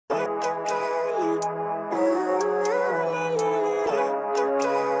Living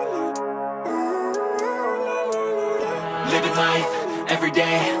life, every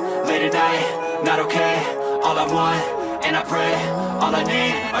day, late at night, not okay. All I want, and I pray, all I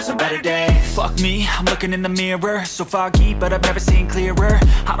need are some better days. Fuck me, I'm looking in the mirror, so foggy, but I've never seen clearer.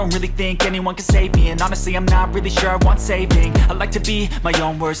 I don't really think anyone can save me, and honestly I'm not really sure I want saving. I like to be my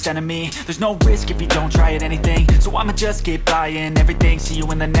own worst enemy. There's no risk if you don't try at anything, so I'ma just keep buying everything. See you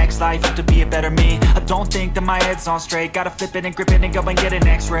in the next life, have to be a better me. I don't think that my head's on straight, gotta flip it and grip it and go and get an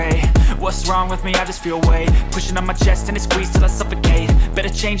x-ray. What's wrong with me? I just feel weight pushing on my chest and it squeezes till I suffocate. Better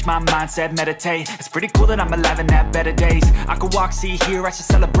change my mindset, meditate. It's pretty cool that I'm alive and have better days. I could walk, see, hear, I should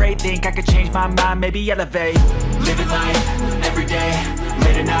celebrate. Think I could change my mind, maybe elevate. Living life, every day,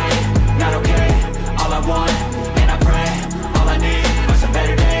 late at night, not okay. All I want, and I pray, all I need are some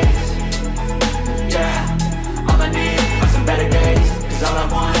better days. Yeah, all I need are some better days. Cause all I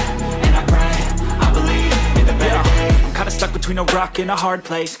want, and I pray, I believe in the better days. I'm kinda stuck between a rock and a hard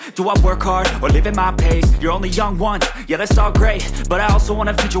place. Do I work hard or live at my pace? You're only young once, yeah that's all great, but I also want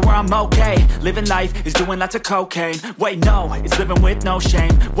a future where I'm okay. Living life is doing lots of cocaine. Wait no, it's living with no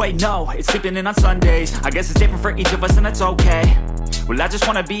shame. Wait no, it's sleeping in on Sundays. I guess it's different for each of us and that's okay. Well I just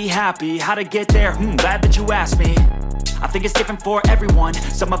wanna be happy, how to get there? Glad that you asked me. I think it's different for everyone.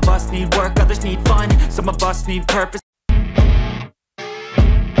 Some of us need work, others need fun. Some of us need purpose.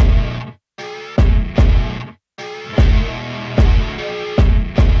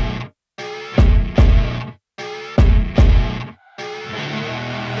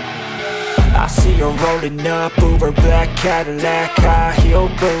 I see her rolling up, Uber black Cadillac, high heel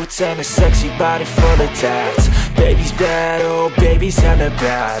boots and a sexy body full of tats. Baby's bad, oh baby's hella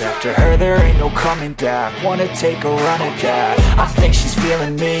bad. After her there ain't no coming back. Wanna take a run at that. I think she's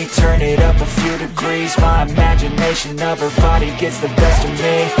feeling me, turn it up a few degrees. My imagination of her body gets the best of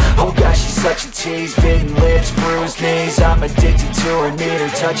me. Oh gosh, she's such a tease, bitten lips, bruised knees. I'm addicted to her, need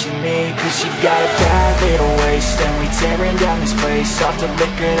her touching me. Cause she got a bad little waist, and we tearing down this place. Off the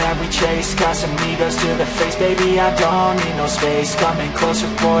liquor that we chase, Casamigos to the face, baby I don't need no space. Coming closer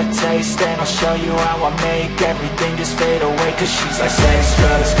for a taste, and I'll show you how I make everything just fade away. Cause she's like sex,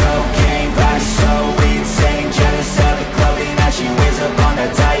 drugs, cocaine, body so insane. Jealous of the clothing that she wears up on a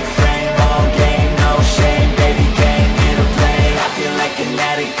tight frame. All game, no shame, baby came here to play. I feel like an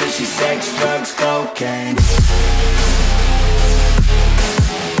addict cause she's sex, drugs, cocaine.